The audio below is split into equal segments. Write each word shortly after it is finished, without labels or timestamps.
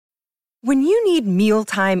When you need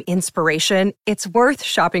mealtime inspiration, it's worth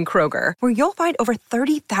shopping Kroger, where you'll find over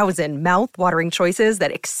 30,000 mouth-watering choices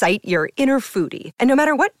that excite your inner foodie. And no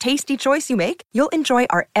matter what tasty choice you make, you'll enjoy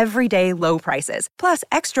our everyday low prices, plus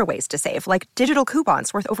extra ways to save, like digital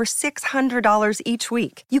coupons worth over $600 each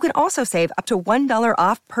week. You can also save up to $1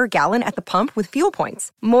 off per gallon at the pump with fuel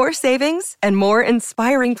points. More savings and more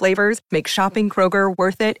inspiring flavors make shopping Kroger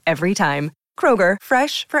worth it every time. Kroger,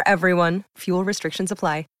 fresh for everyone. Fuel restrictions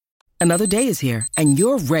apply. Another day is here, and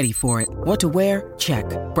you're ready for it. What to wear? Check.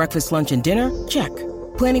 Breakfast, lunch, and dinner? Check.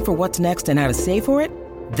 Planning for what's next and how to save for it?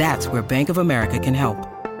 That's where Bank of America can help.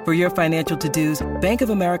 For your financial to-dos, Bank of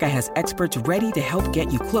America has experts ready to help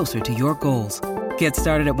get you closer to your goals. Get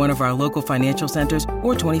started at one of our local financial centers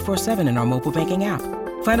or 24/7 in our mobile banking app.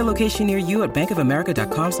 Find a location near you at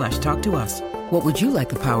bankofamerica.com/talktous. What would you like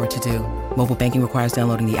the power to do? Mobile banking requires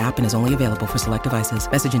downloading the app and is only available for select devices.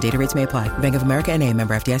 Message and data rates may apply. Bank of America N.A.,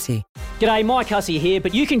 member FDIC. G'day, Mike Hussey here,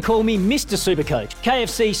 but you can call me Mr. Supercoach.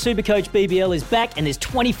 KFC Supercoach BBL is back and there's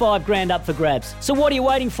 25 grand up for grabs. So what are you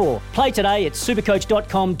waiting for? Play today at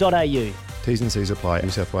supercoach.com.au. T's and C's apply. New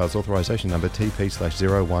South Wales authorisation number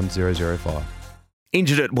TP/01005.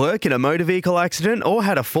 Injured at work in a motor vehicle accident or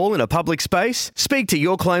had a fall in a public space? Speak to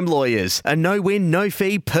Your Claim Lawyers, a no-win,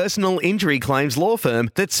 no-fee personal injury claims law firm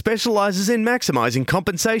that specialises in maximising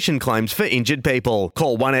compensation claims for injured people.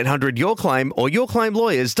 Call 1-800-YOUR-CLAIM or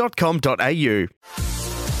yourclaimlawyers.com.au.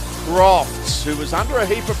 Crofts, who was under a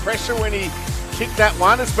heap of pressure when he kicked that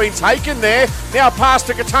one, it's been taken there. Now pass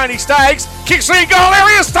to Katoni Staggs, kicks the goal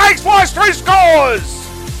area, Staggs flies through, scores!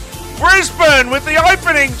 Brisbane with the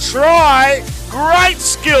opening try. Great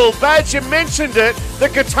skill, Badge, you mentioned it. The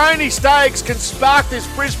Katoni Staggs can spark this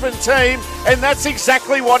Brisbane team, and that's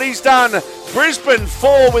exactly what he's done. Brisbane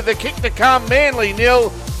 4 with the kick to come, Manly 0.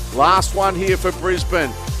 Last one here for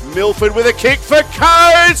Brisbane. Milford with a kick for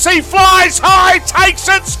Coates. He flies high, takes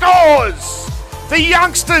it, scores. The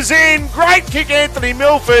youngsters in. Great kick, Anthony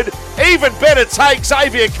Milford. Even better take,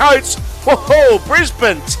 Xavier Coates. Whoa,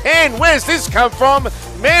 Brisbane 10. Where's this come from?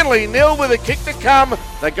 Manly 0 with a kick to come.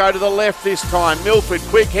 They go to the left this time. Milford,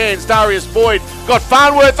 quick hands. Darius Boyd got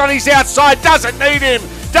Farnworth on his outside. Doesn't need him.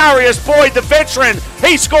 Darius Boyd, the veteran.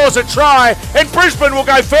 He scores a try. And Brisbane will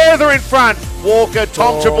go further in front. Walker,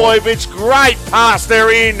 Tom Trbojevic. Great pass,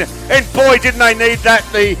 they're in. And boy, didn't they need that,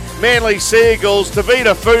 the Manly Seagulls.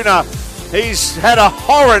 Tavita Funa. He's had a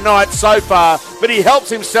horror night so far, but he helps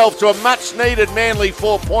himself to a much-needed Manly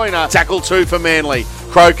 4-pointer. Tackle 2 for Manly.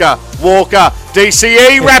 Croker, Walker,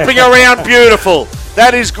 DCE wrapping around, beautiful.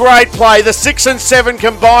 That is great play. The 6 and 7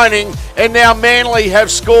 combining, and now Manly have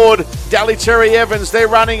scored. Dally Terry Evans, they're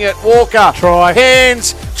running it. Walker, try.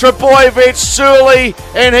 Hands, Trbojevic, Sully,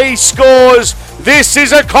 and he scores. This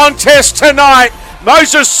is a contest tonight.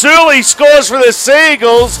 Moses Sully scores for the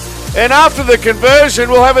Seagulls. And after the conversion,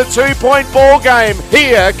 we'll have a 2-point ball game.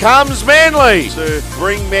 Here comes Manly to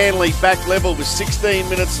bring Manly back level with 16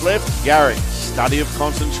 minutes left. Garrick, study of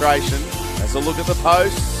concentration, has a look at the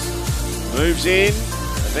posts, moves in,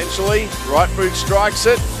 eventually right boot strikes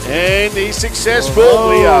it, and he's successful.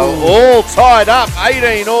 We are all tied up,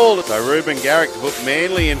 18 all. So Ruben Garrick to put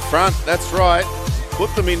Manly in front, that's right,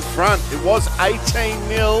 put them in front. It was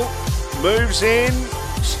 18-0, moves in,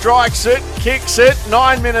 strikes it, kicks it,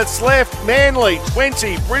 9 minutes left. Manly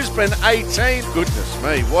 20, Brisbane 18. Goodness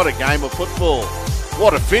me, what a game of football.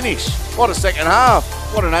 What a finish. What a second half.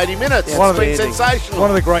 What an 80 minutes. Yeah, it's been sensational.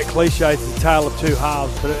 One of the great cliches is the tale of two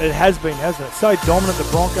halves, but it has been, hasn't it? So dominant, the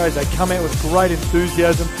Broncos. They come out with great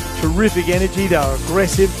enthusiasm, terrific energy. They were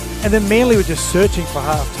aggressive. And then Manly were just searching for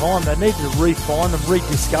half time. They needed to refine them,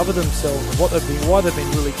 rediscover themselves, and why they've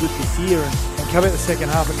been really good this year, and come out the second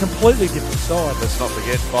half a completely different side. Let's not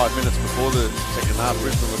forget 5 minutes before the second half,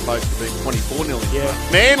 Brisbane were supposed to be 24-0 in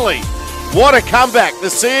front. Manly, what a comeback. The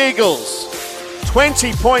Seagulls,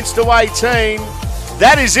 20 points to 18.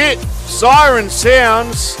 That is it. Siren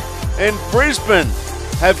sounds, and Brisbane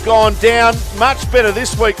have gone down much better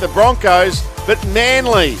this week, the Broncos, but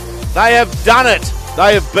Manly, they have done it.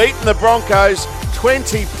 They have beaten the Broncos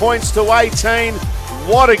 20 points to 18.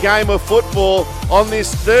 What a game of football on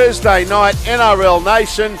this Thursday night, NRL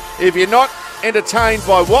Nation. If you're not entertained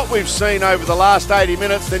by what we've seen over the last 80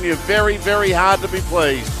 minutes, then you're very, very hard to be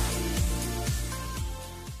pleased.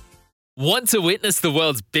 Want to witness the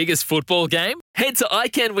world's biggest football game? Head to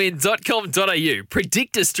iCanWin.com.au,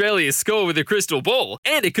 predict Australia's score with a crystal ball,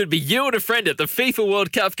 and it could be you and a friend at the FIFA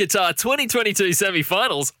World Cup Qatar 2022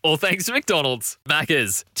 semi-finals, all thanks to McDonald's.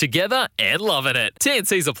 Maccas, together and loving it.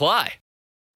 T&Cs apply.